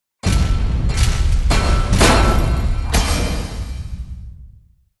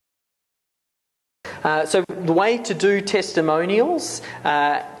So the way to do testimonials,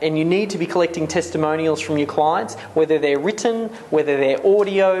 and you need to be collecting testimonials from your clients, whether they're written, whether they're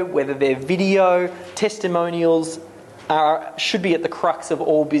audio, whether they're video, testimonials should be at the crux of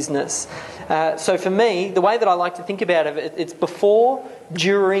all business. So for me, the way that I like to think about it, it's before,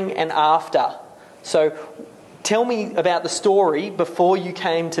 during and after. So tell me about the story before you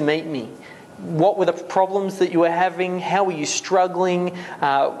came to meet me. What were the problems that you were having? How were you struggling?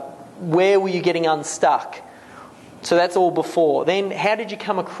 Where were you getting unstuck? So that's all before. Then how did you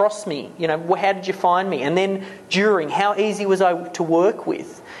come across me? How did you find me? And then during, how easy was I to work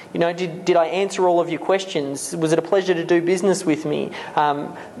with? Did I answer all of your questions? Was it a pleasure to do business with me?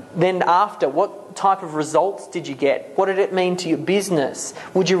 Then after, what type of results did you get? What did it mean to your business?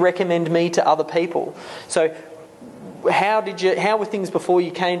 Would you recommend me to other people? So how were things before you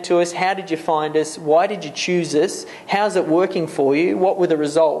came to us? How did you find us? Why did you choose us? How's it working for you? What were the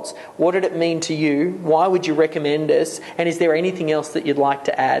results? What did it mean to you? Why would you recommend us? And is there anything else that you'd like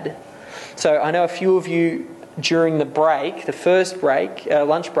to add? So I know a few of you during the break, the first break,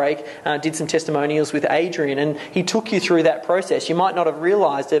 lunch break, did some testimonials with Adrian, and he took you through that process. You might not have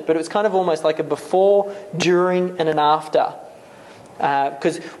realised it, but it was kind of almost like a before, during and an after.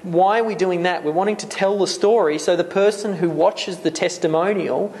 Because why are we doing that? We're wanting to tell the story so the person who watches the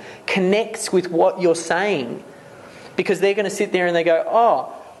testimonial connects with what you're saying. Because they're going to sit there and they go,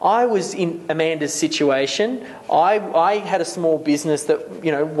 oh, I was in Amanda's situation. I had a small business that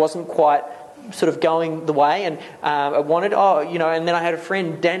wasn't quite sort of going the way, and I wanted, and then I had a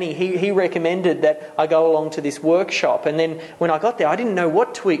friend, Danny, he recommended that I go along to this workshop, and then when I got there I didn't know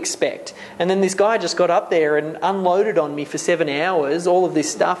what to expect, and then this guy just got up there and unloaded on me for 7 hours all of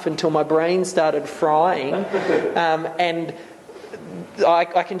this stuff until my brain started frying, and I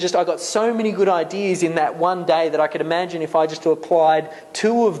got so many good ideas in that one day that I could imagine if I just applied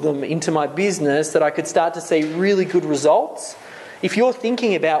 2 of them into my business that I could start to see really good results. If you're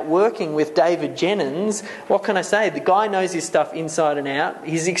thinking about working with David Jenyns, what can I say? The guy knows his stuff inside and out.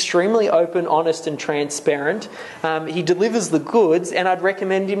 He's extremely open, honest and transparent. He delivers the goods, and I'd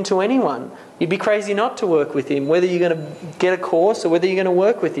recommend him to anyone. You'd be crazy not to work with him, whether you're going to get a course or whether you're going to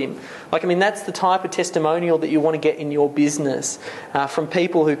work with him. That's the type of testimonial that you want to get in your business from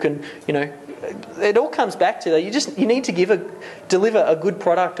people who can, it all comes back to that. You need to deliver a good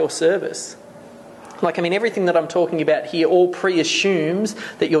product or service. Everything that I'm talking about here all pre-assumes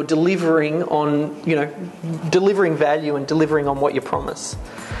that you're delivering on, delivering value and delivering on what you promise.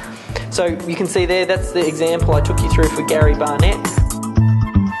 So you can see there, that's the example I took you through for Gary Barnett.